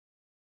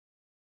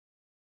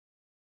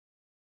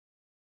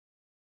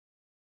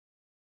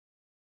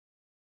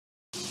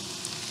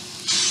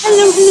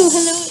Hello,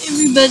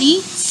 everybody.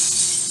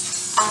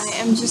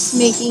 I am just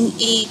making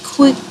a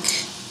quick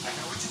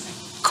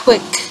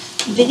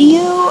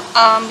video,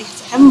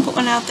 because I haven't put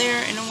one out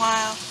there in a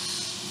while.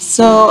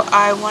 So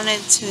I wanted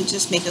to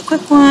just make a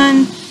quick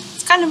one.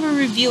 It's kind of a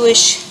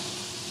reviewish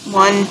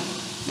one.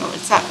 No,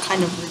 it's not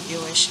kind of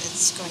reviewish.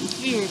 It's going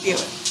to be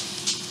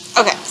reviewish.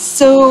 Okay,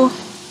 so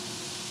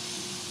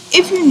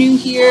if you're new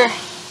here,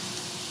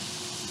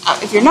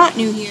 if you're not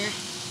new here,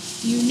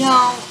 you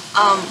know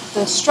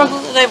the struggle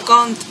that I've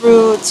gone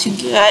through to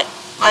get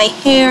my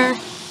hair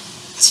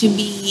to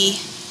be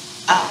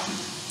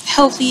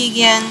healthy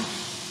again,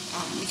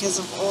 because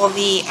of all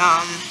the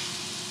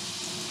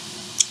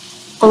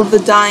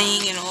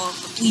dyeing and all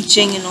of the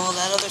bleaching and all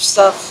that other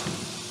stuff.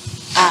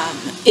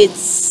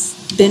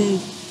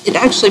 It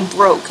actually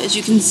broke. As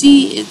you can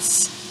see,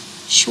 it's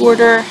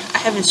shorter. I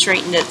haven't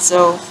straightened it,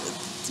 so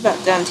it's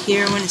about down to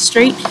here when it's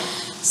straight.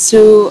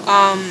 So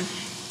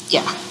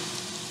yeah.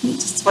 Let me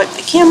just swipe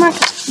the camera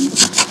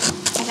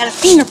because I got a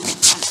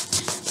fingerprint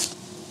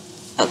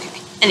on it.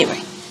 Okay,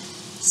 anyway.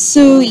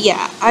 So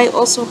yeah, I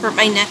also hurt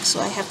my neck,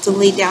 so I have to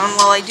lay down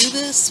while I do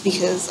this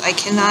because I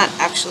cannot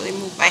actually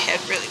move my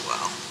head really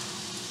well.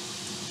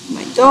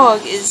 My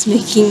dog is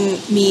making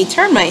me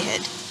turn my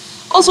head.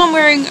 Also, I'm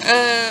wearing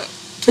a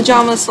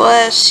pajama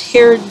 /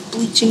 hair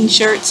bleaching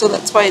shirt, so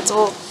that's why it's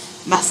all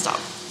messed up.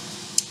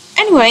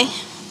 Anyway,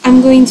 I'm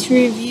going to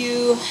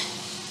review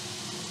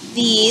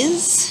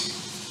these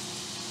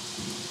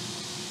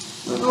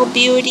little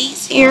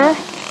beauties here.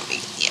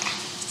 Yeah.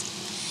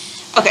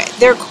 Okay,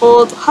 they're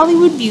called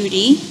Hollywood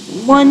Beauty.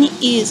 One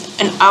is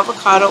an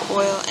avocado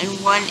oil and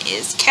one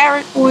is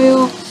carrot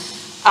oil.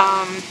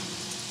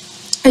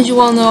 As you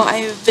all know, I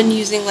have been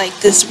using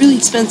like this really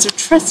expensive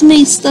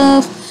Tresemme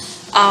stuff.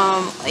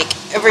 Like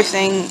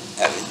everything,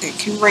 it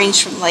can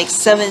range from like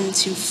 $7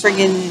 to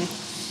friggin'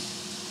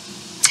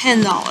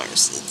 $10.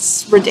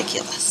 It's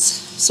ridiculous.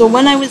 So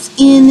when I was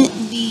in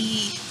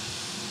the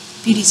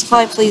beauty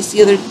supply place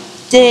the other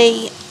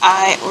day,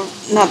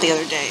 not the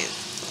other day,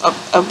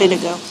 a bit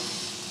ago,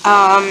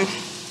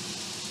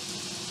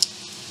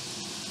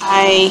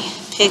 I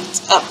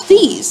picked up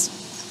these.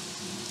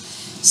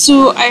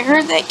 So I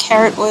heard that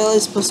carrot oil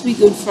is supposed to be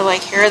good for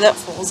like hair that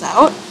falls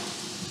out.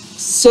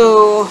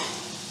 So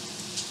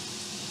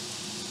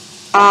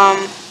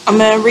I'm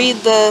gonna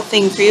read the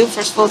thing for you.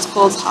 First of all, it's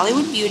called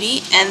Hollywood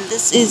Beauty, and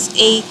this is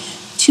a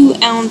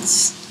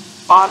 2-ounce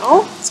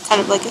bottle. It's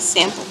kind of like a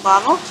sample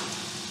bottle.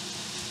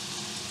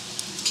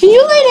 Can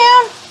you lay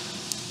down?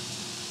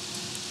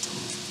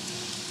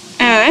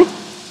 Alright.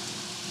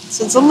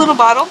 So it's a little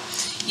bottle.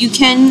 You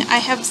can, I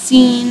have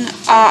seen,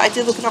 I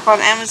did look it up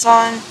on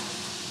Amazon.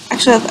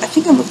 Actually, I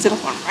think I looked it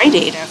up on Rite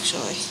Aid,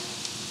 actually.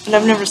 But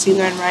I've never seen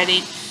it on Rite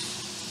Aid.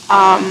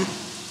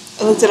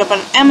 I looked it up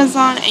on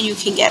Amazon, and you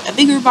can get a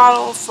bigger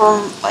bottle for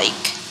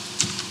like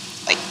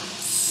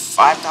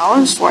 $5,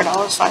 $4,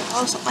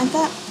 $5, something like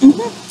that.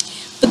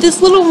 But this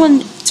little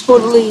one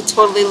totally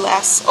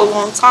lasts a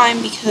long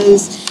time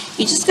because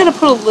you just gotta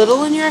put a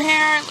little in your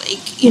hair,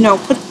 like, you know,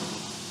 put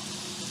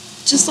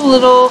just a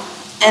little,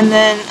 and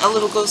then a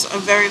little goes a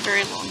very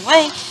long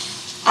way.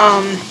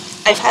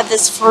 I've had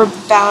this for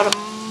about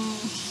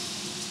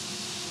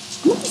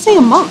I'm gonna say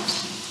a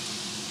month,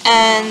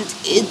 and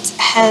it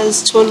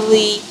has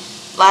totally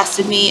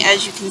lasted me.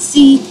 As you can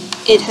see,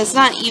 it has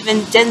not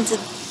even dented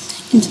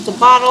into the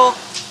bottle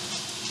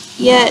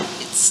yet.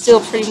 It's still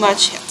pretty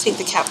much, I'll take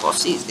the cap off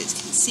so you guys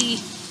can see,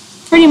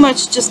 pretty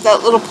much just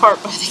that little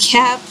part by the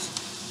cap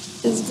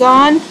is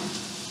gone.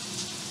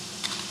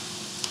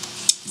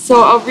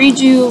 So I'll read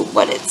you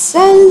what it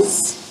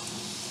says.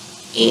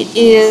 It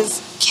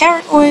is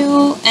carrot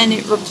oil, and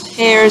it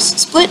repairs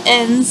split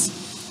ends,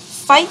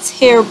 fights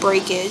hair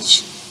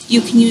breakage.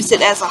 You can use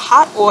it as a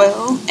hot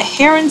oil, a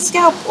hair and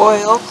scalp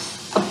oil,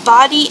 a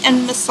body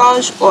and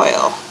massage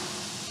oil.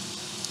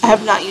 I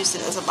have not used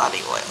it as a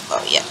body oil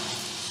though yet.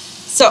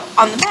 So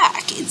on the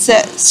back it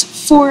says,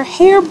 for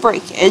hair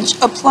breakage,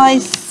 apply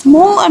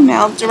small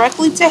amount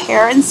directly to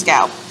hair and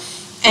scalp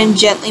and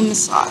gently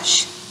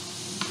massage.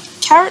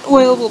 Carrot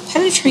oil will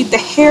penetrate the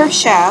hair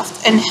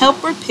shaft and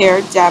help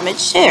repair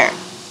damaged hair.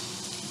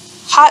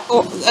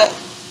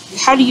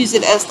 How to use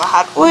it as the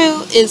hot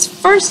oil is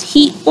first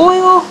heat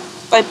oil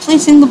by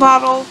placing the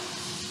bottle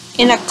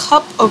in a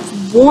cup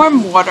of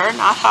warm water,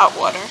 not hot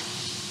water.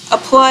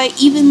 Apply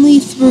evenly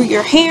through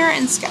your hair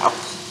and scalp.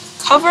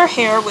 Cover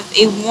hair with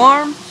a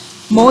warm,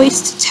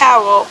 moist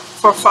towel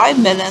for 5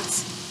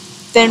 minutes,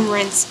 then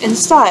rinse in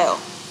style.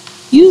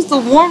 Use the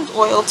warmed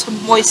oil to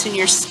moisten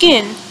your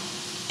skin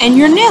and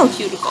your nail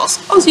cuticles.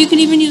 Oh, so you can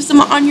even use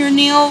them on your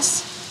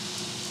nails,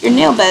 your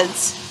nail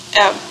beds,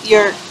 not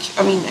your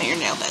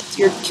nail beds,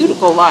 your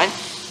cuticle line.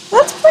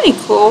 That's pretty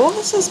cool.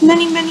 This has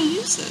many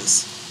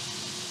uses.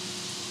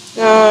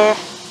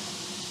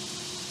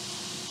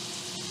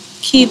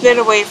 Keep it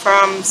away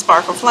from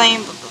spark or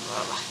flame, blah, blah,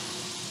 blah, blah.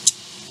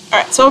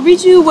 Alright, so I'll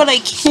read you what I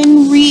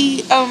can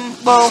read,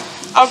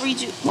 I'll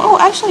read you, well,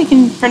 actually I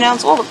can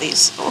pronounce all of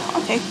these.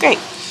 Oh, okay, great.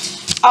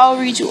 I'll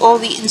read you all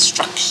the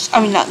instructions,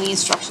 not the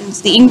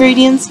instructions, the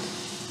ingredients.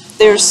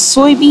 There's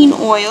soybean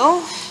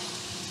oil,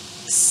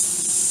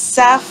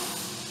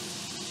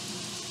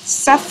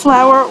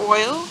 safflower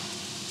oil,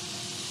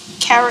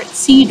 carrot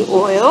seed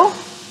oil,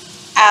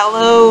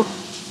 aloe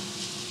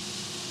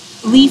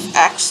leaf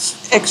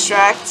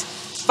extract,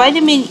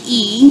 vitamin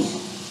E,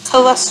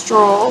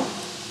 cholesterol,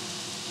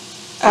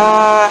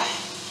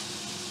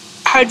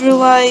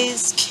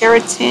 hydrolyzed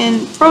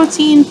keratin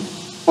protein,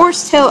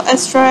 horsetail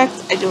extract,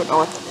 I don't know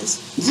what that is,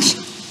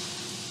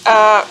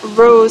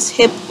 rose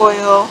hip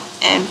oil,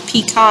 and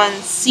pecan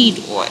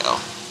seed oil.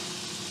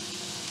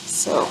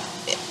 So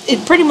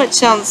it pretty much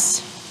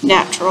sounds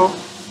natural,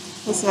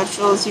 as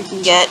natural as you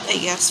can get, I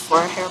guess,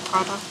 for a hair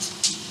product.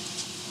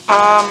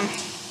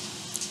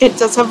 It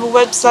does have a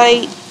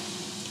website.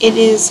 It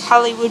is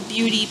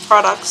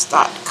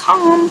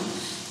HollywoodBeautyProducts.com.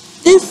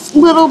 This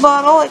little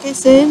bottle, like I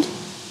said,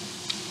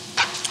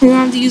 you don't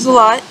have to use a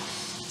lot.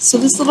 So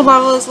this little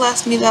bottle has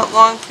lasted me that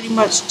long, pretty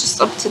much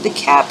just up to the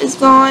cap is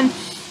gone.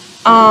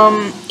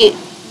 It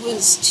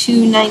was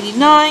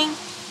 $2.99,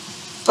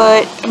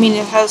 but I mean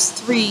it has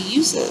 4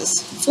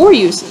 uses,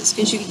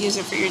 because you can use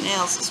it for your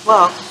nails as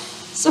well.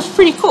 So it's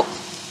pretty cool.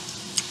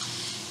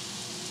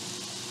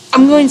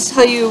 I'm going to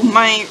tell you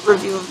my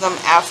review of them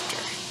after.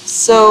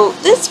 So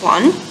this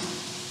one,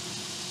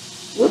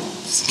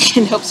 whoops,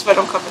 it helps if I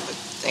don't cover the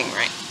thing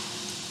right.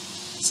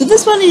 So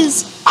this one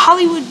is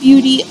Hollywood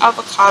Beauty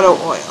Avocado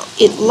Oil.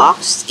 It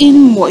locks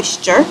in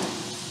moisture.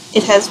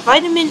 It has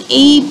vitamin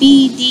A,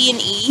 B, D, and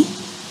E,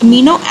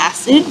 amino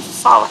acid,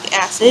 folic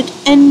acid,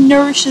 and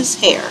nourishes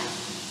hair.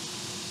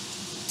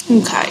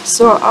 Okay,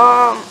 so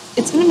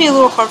it's going to be a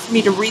little hard for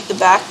me to read the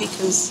back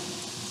because,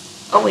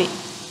 oh wait,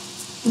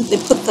 they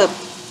put the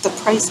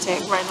price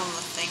tag right on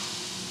the thing.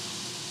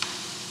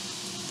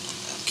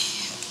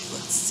 Okay,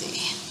 let's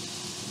see.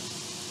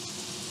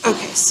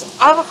 Okay, so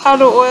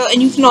avocado oil,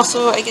 and you can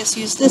also, I guess,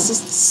 use this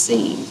as the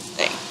same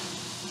thing.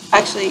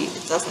 Actually,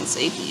 it doesn't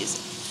say you can use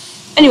it.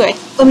 Anyway,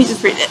 let me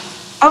just read it.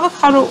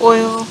 Avocado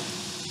oil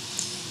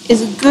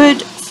is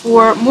good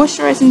for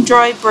moisturizing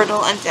dry,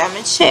 brittle, and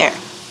damaged hair.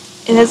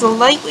 It has a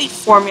lightweight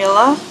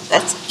formula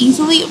that's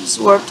easily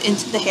absorbed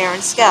into the hair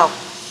and scalp.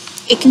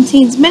 It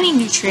contains many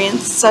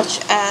nutrients such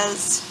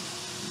as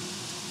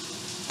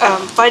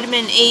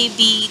vitamin A,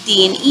 B,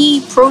 D, and E,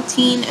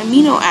 protein,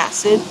 amino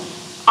acid,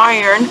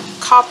 iron,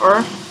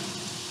 copper,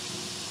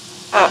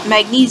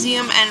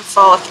 magnesium, and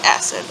folic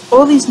acid.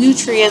 All these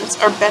nutrients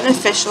are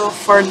beneficial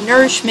for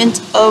nourishment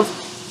of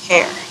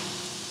hair.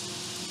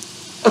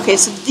 Okay,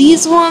 so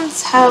these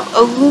ones have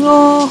a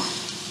little...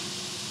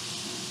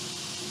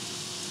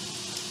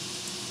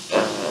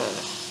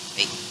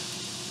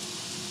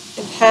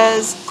 It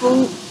has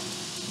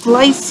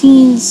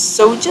glycine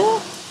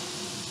soja.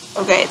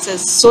 Okay, it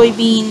says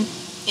soybean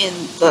in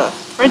the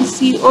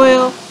parentheses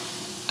oil,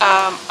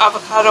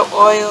 avocado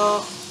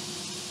oil,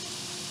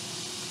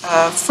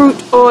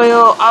 fruit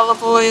oil,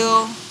 olive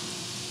oil,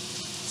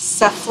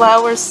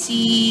 safflower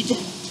seed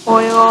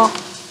oil,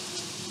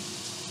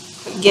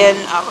 again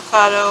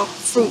avocado,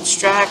 fruit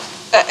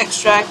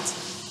extract,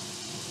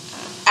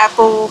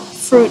 apple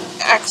fruit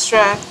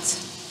extract,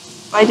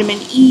 vitamin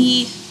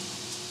E,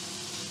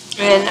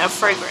 and a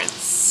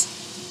fragrance.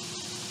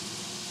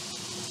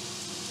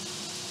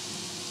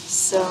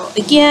 So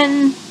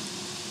again,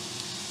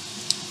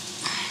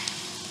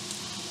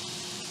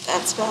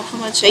 that's about how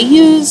much I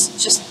use,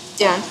 just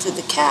down to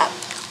the cap.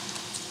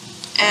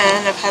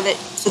 And I've had it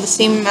for the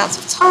same amounts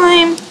of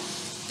time.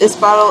 This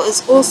bottle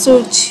is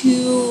also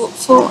 2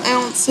 full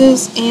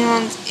ounces,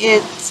 and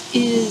it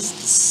is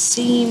the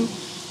same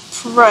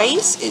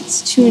price.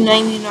 It's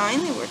 $2.99.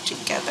 They work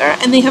together,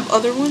 and they have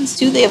other ones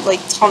too. They have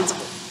like tons of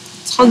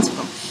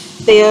them.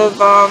 They have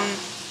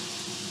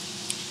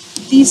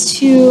these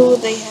two.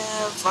 They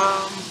have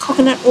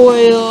coconut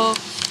oil.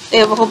 They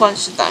have a whole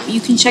bunch of them.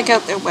 You can check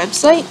out their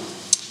website.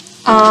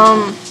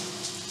 I'm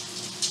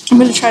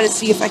going to try to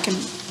see if I can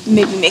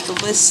maybe make a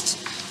list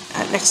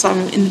next time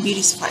I'm in the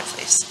beauty supply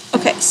place.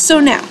 Okay, so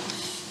now,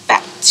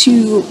 back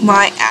to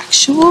my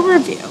actual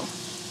review.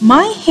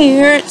 My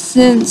hair,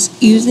 since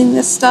using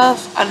this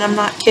stuff, and I'm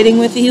not kidding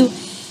with you,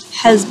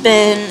 has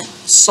been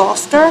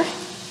softer,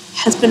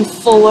 has been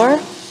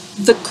fuller.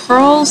 The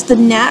curls, the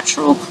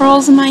natural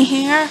curls in my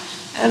hair,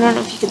 I don't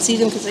know if you can see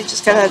them because I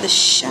just got out of the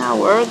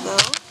shower, though.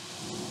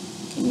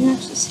 Can you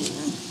actually see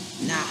them?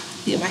 Nah.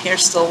 Yeah, my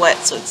hair's still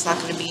wet, so it's not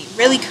going to be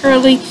really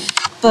curly.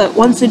 But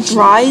once it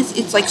dries,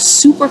 it's like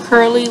super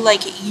curly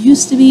like it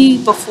used to be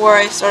before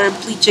I started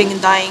bleaching and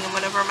dyeing and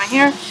whatever in my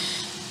hair.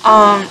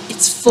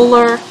 It's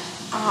fuller,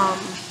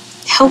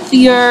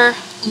 healthier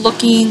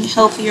looking,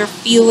 healthier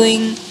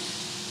feeling.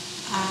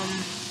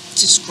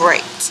 Just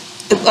great.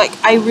 Like,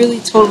 I really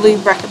totally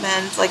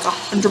recommend, like,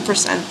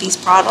 100% these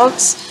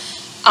products.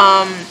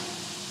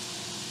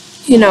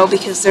 You know,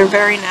 because they're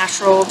very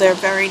natural, they're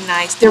very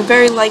nice, they're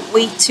very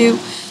lightweight too.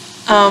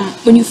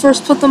 When you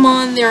first put them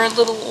on, they're a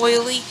little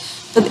oily,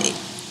 but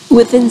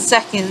within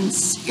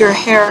seconds, your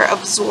hair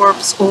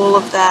absorbs all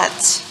of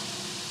that,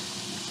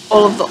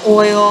 all of the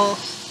oil.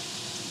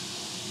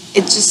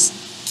 It just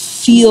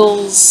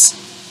feels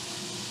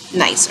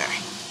nicer.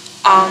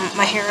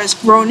 My hair has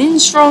grown in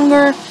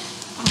stronger.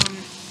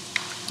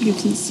 You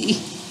can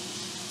see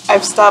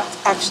I've stopped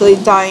actually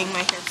dyeing my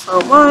hair for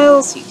a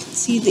while, so you can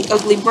see the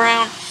ugly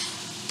brown.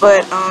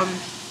 But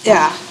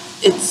yeah,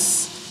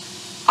 it's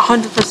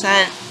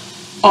 100%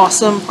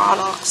 awesome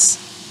products.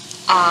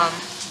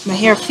 My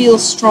hair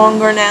feels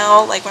stronger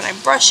now. Like when I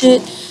brush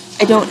it,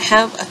 I don't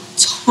have a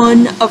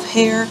ton of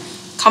hair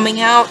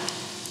coming out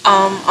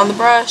on the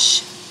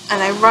brush,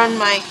 and I run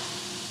my...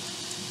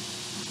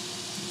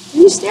 What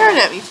are you staring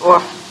at me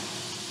for?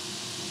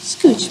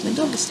 Scooch, my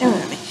dog is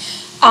staring at me.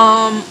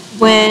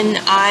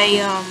 When I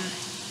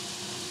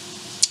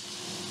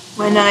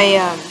what was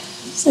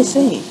I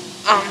saying?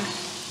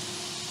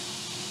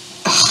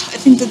 I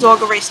think the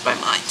dog erased my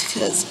mind,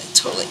 because I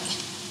totally...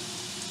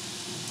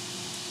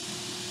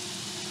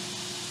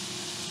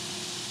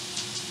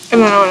 I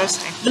don't know what I was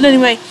saying. But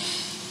anyway,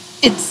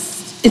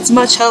 it's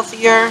much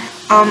healthier.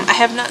 I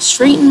have not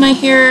straightened my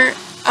hair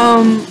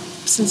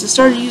since I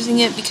started using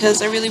it,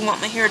 because I really want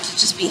my hair to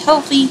just be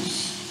healthy.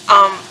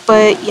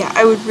 But yeah,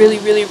 I would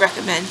really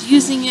recommend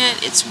using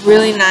it. It's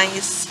really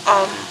nice.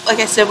 Like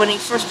I said, when you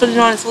first put it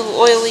on, it's a little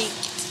oily.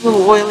 It's a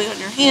little oily on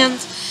your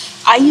hands.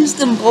 I use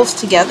them both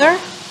together,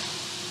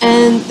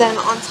 and then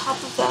on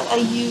top of that, I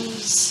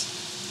use...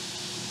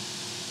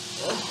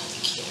 I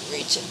can't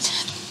reach it.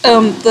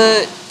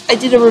 I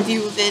did a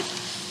review of it.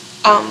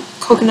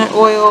 Coconut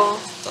oil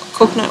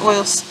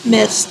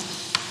mist.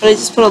 But I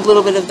just put a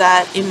little bit of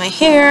that in my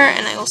hair,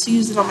 and I also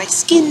use it on my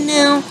skin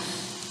now.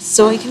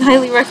 So I can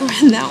highly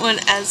recommend that one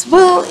as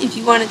well if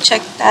you want to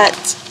check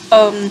that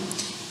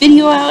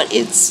video out.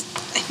 It's,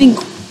 I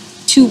think,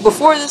 2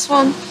 before this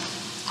one.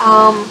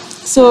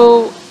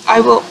 So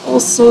I will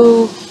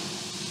also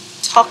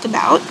talk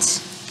about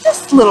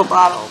this little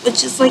bottle,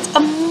 which is like a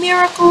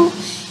miracle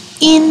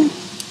in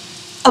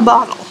a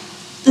bottle.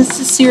 This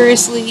is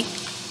seriously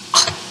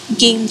a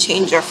game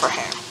changer for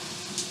hair.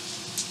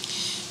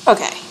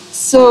 Okay,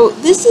 so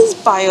this is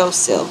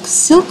Biosilk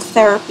Silk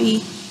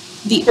Therapy,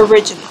 the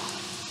original.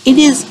 It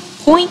is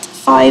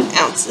 0.5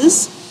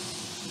 ounces.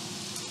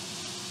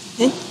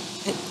 You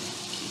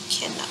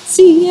cannot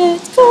see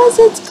it because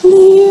it's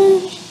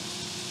clear.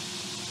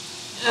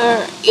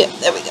 Alright, yeah,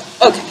 there we go.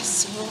 Okay,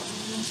 so I don't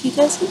know if you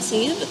guys can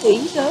see it, but there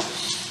you go.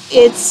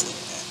 It's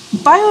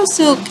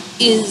Biosilk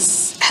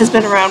has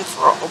been around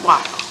for a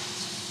while.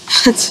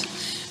 It's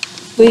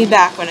way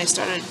back when I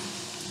started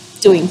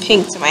doing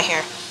pink to my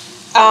hair.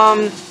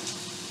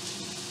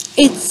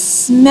 It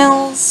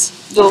smells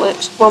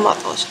delicious. Well, not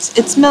delicious.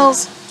 It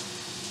smells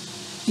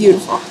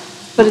beautiful,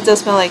 but it does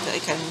smell like a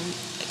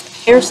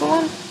hair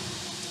salon.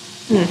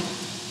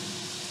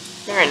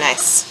 Very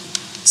nice.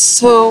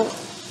 So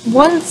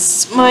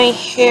once my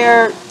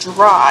hair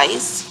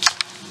dries,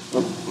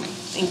 oh, my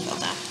thing fell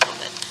down a little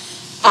bit.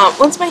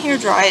 Once my hair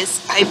dries,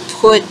 I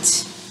put,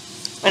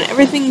 when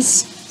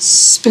everything's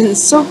been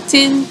soaked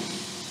in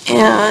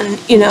and,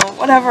 you know,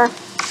 whatever,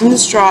 when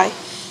it's dry,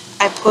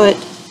 I put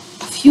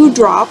a few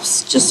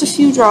drops, just a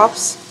few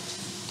drops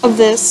of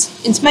this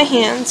into my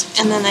hands,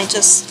 and then I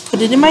just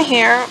put it in my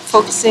hair,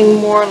 focusing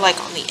more like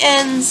on the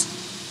ends.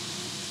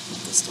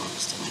 What this dog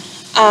is doing.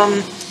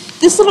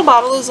 This little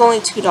bottle is only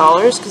 $2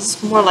 because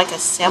it's more like a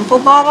sample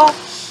bottle,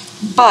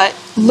 but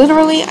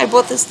literally I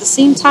bought this the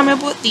same time I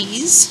bought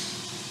these,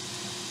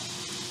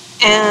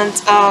 and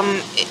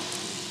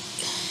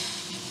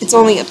it's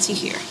only up to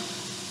here.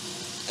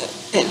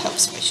 It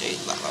helps if I show you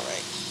the bottle,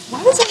 right?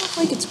 Why does it look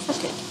like it's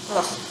crooked?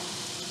 Ugh.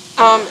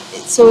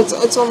 So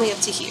it's only up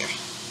to here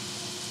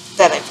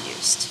that I've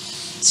used.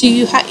 So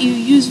you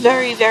use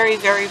very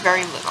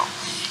little.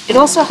 It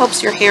also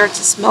helps your hair to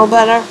smell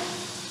better.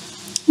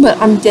 But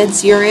I'm dead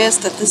serious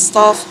that this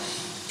stuff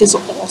is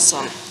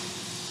awesome.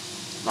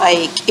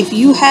 Like, if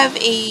you have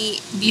a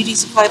beauty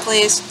supply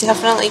place,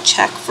 definitely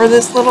check for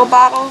this little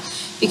bottle,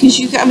 because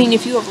I mean,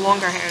 if you have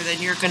longer hair, then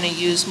you're going to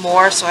use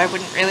more, so I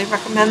wouldn't really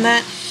recommend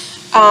that.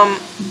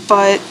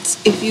 But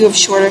if you have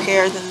shorter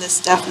hair, then this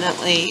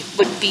definitely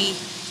would be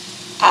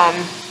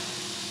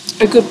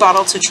a good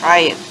bottle to try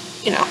it,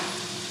 you know.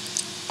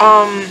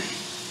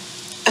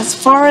 As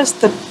far as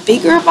the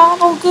bigger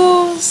bottle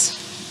goes,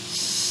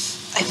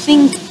 I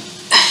think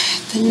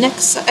that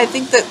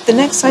the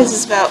next size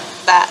is about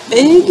that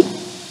big,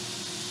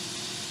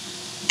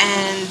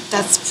 and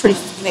that's pretty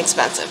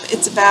inexpensive.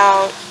 It's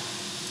about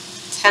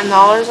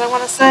 $10, I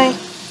want to say.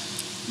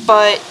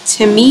 But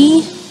to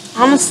me,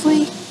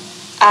 honestly,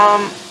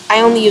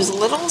 I only use a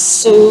little,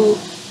 so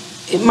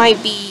it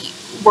might be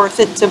worth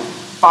it to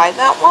buy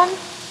that one.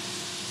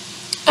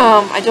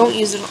 I don't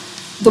use it.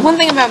 The one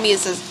thing about me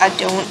is I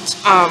don't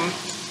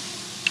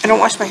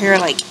wash my hair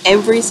like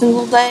every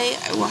single day.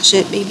 I wash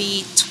it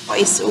maybe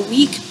twice a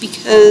week,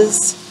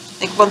 because,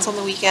 like, once on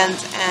the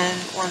weekends and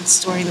once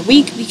during the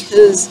week,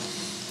 because,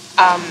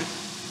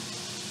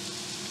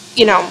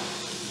 you know,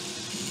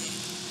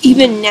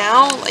 even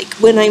now, like,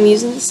 when I'm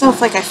using this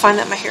stuff, like, I find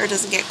that my hair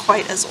doesn't get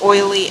quite as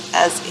oily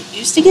as it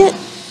used to get.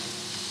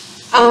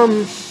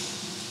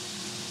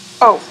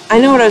 Oh, I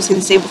know what I was going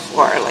to say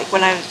before, like,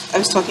 when I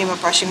was talking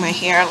about brushing my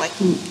hair, like,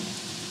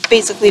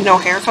 basically no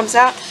hair comes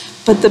out.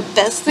 But the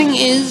best thing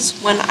is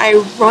when I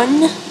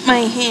run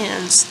my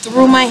hands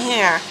through my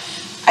hair,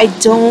 I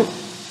don't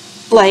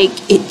like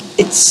it.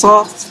 It's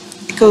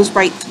soft. It goes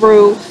right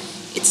through.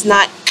 It's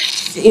not,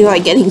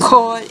 like getting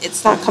caught.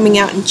 It's not coming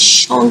out in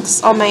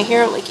chunks on my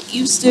hair like it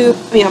used to.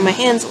 I mean, on my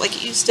hands like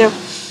it used to.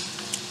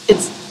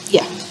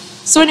 Yeah.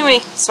 So anyway,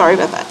 sorry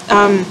about that.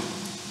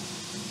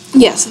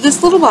 Yeah, so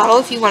this little bottle,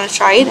 if you want to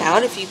try it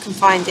out, if you can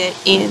find it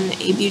in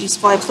a beauty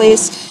supply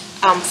place,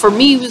 for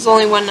me it was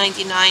only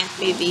 $1.99.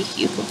 Maybe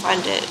you can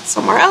find it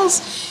somewhere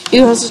else. You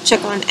can also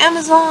check on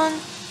Amazon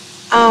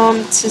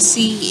to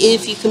see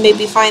if you can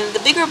maybe find the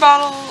bigger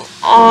bottle,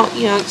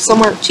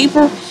 somewhere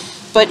cheaper.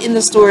 But in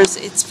the stores,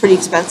 it's pretty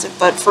expensive.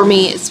 But for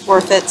me, it's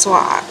worth it. So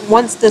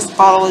once this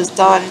bottle is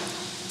done,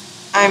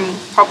 I'm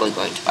probably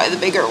going to buy the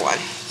bigger one.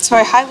 So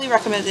I highly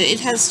recommend it.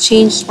 It has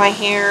changed my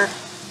hair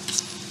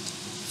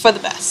for the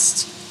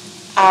best.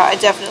 I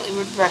definitely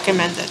would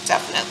recommend it,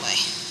 definitely.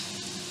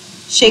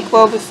 Shake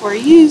well before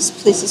use.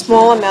 Place a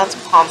small amount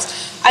in palms.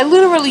 I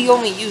literally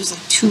only use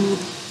like 2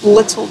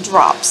 little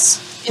drops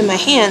in my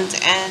hand,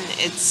 and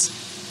it's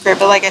great.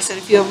 But like I said,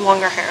 if you have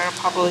longer hair, it'll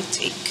probably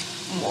take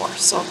more.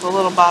 So the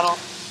little bottle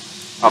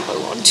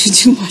probably won't do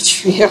too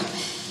much for you.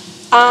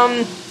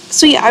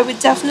 So yeah, I would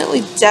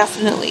definitely,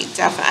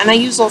 and I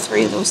use all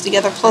 3 of those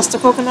together, plus the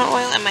coconut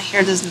oil, and my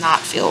hair does not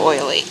feel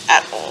oily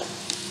at all.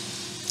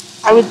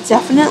 I would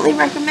definitely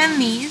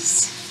recommend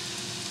these.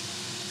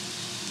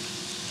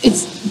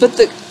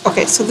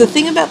 So the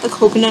thing about the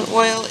coconut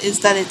oil is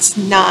that it's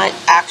not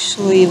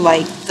actually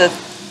like the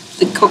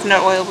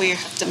coconut oil where you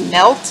have to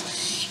melt.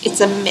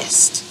 It's a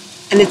mist,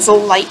 and it's a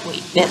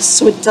lightweight mist,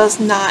 so it does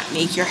not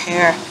make your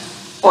hair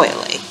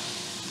oily.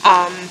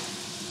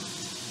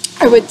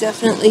 I would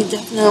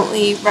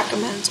definitely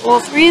recommend all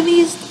 3 of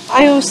these. The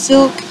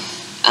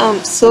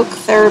Biosilk Silk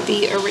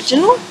Therapy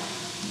Original,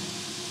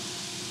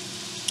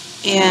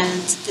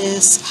 and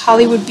this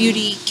Hollywood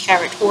Beauty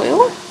Carrot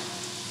Oil,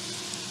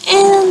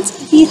 and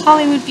the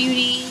Hollywood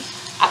Beauty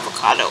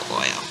Avocado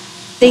Oil.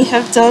 They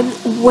have done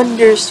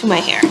wonders to my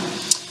hair.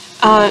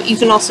 You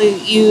can also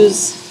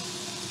use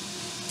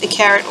the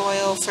carrot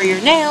oil for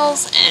your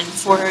nails and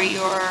for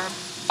your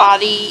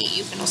body.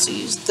 You can also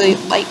use the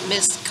light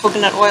mist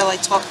coconut oil I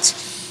talked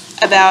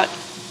about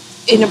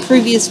in a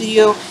previous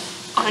video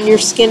on your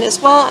skin as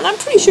well. And I'm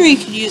pretty sure you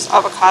could use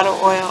avocado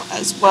oil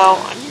as well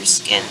on your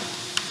skin.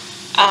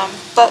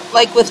 But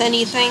like with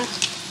anything,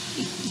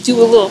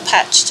 do a little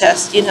patch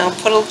test,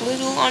 put a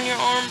little on your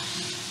arm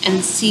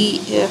and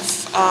see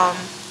if,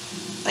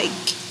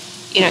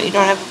 you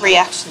don't have a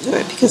reaction to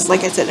it, because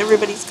like I said,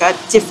 everybody's got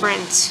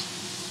different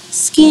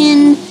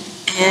skin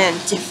and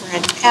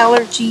different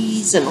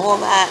allergies and all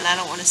that, and I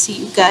don't want to see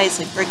you guys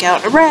like break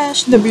out a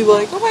rash and then be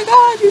like, oh my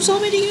god, you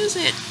told me to use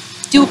it.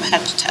 Do a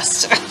patch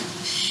test.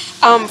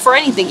 For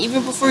anything,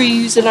 even before you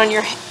use it on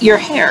your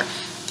hair.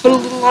 Put a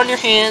little on your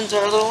hands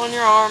or a little on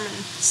your arm and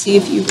see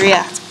if you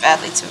react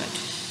badly to it.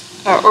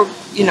 Or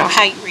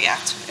how you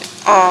react to it.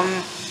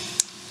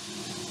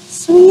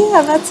 So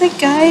yeah, that's it,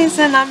 guys,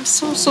 and I'm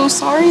so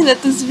sorry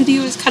that this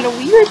video is kind of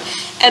weird,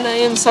 and I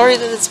am sorry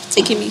that it's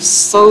taking me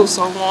so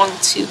long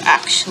to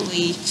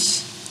actually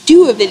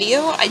do a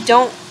video. I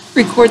don't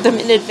record them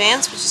in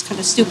advance, which is kind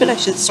of stupid. I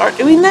should start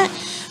doing that.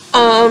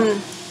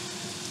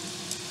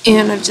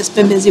 And I've just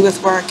been busy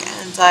with work,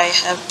 and I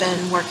have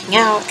been working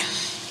out,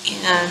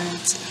 and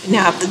I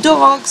now have the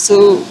dog,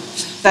 so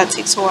that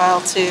takes a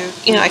while to,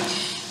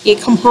 you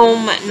come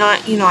home at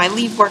night, I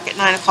leave work at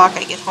 9 o'clock,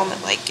 I get home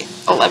at like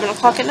 11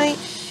 o'clock at night,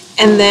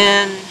 and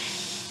then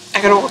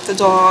I gotta walk the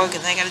dog,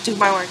 and then I gotta do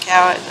my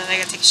workout, and then I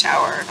gotta take a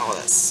shower, and all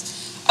this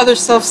other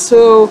stuff.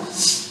 So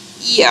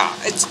yeah,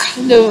 it's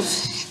kind of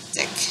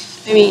hectic.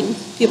 I mean,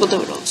 people do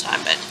it all the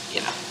time, but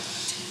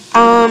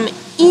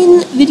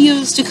in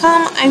videos to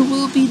come, I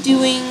will be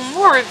doing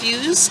more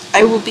reviews.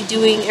 I will be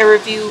doing a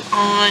review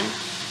on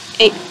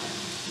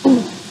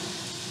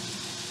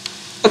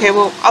okay,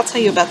 well, I'll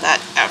tell you about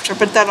that after,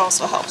 but that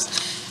also helps.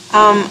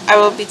 I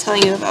will be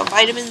telling you about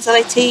vitamins that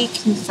I take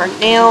for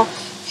nail,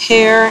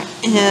 hair,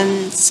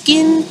 and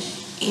skin,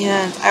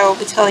 and I will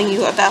be telling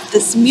you about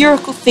this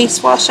miracle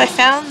face wash I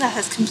found that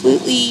has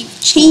completely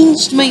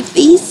changed my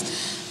face.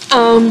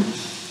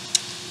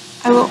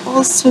 I will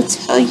also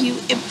tell you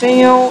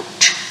about,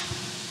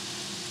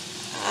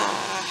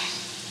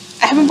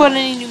 I haven't bought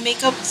any new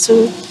makeup,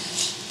 so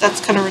that's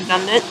kind of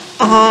redundant.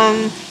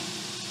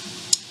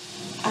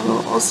 I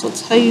will also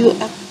tell you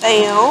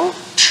about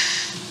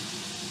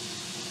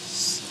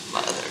some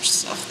other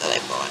stuff that I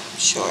bought, I'm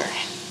sure.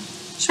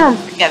 I'm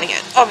forgetting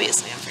it.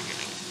 Obviously, I'm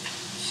forgetting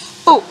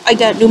it. Oh, I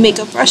got new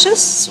makeup brushes,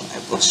 so I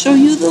will show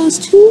you those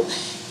too.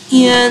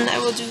 And I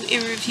will do a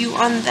review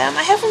on them.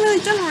 I haven't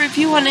really done a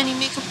review on any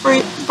makeup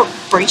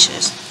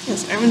brushes.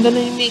 Yes, I haven't done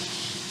any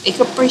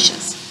makeup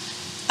brushes.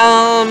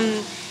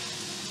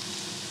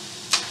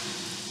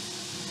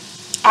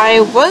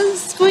 I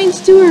was going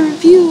to do a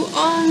review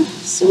on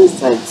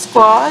Suicide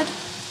Squad,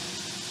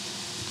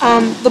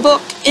 the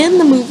book and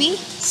the movie,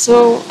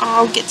 so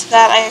I'll get to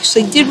that. I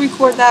actually did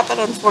record that, but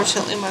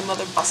unfortunately my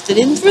mother busted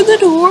in through the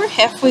door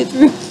halfway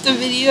through the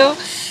video,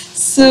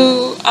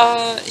 So,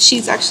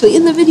 she's actually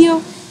in the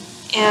video,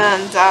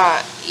 and,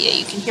 yeah,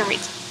 you can hear me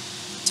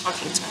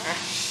talking to her.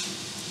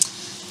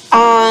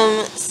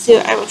 So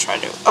I will try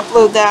to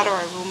upload that, or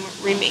I will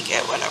remake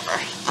it, whatever.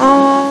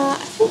 I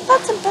think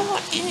that's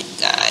about it,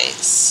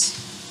 guys.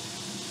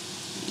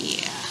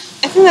 Yeah,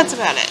 I think that's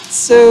about it.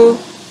 So,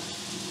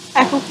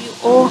 I hope you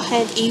all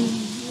had a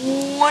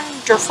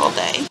wonderful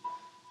day,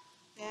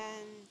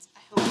 and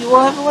I hope you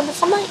all have a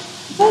wonderful night.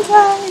 Bye,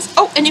 guys.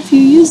 Oh, and if you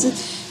use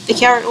the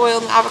carrot oil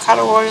and the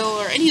avocado oil,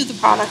 or any of the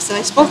products that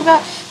I spoke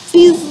about,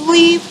 please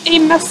leave a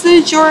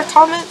message or a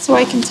comment so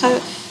I can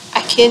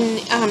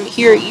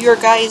hear your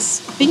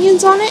guys'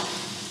 opinions on it.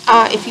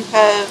 If you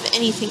have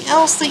anything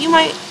else that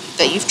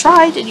you've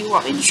tried and you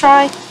want me to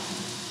try,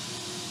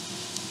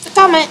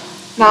 comment,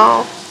 and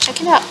I'll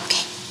check it out.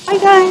 Okay, bye,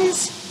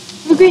 guys.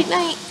 Have a great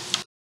night.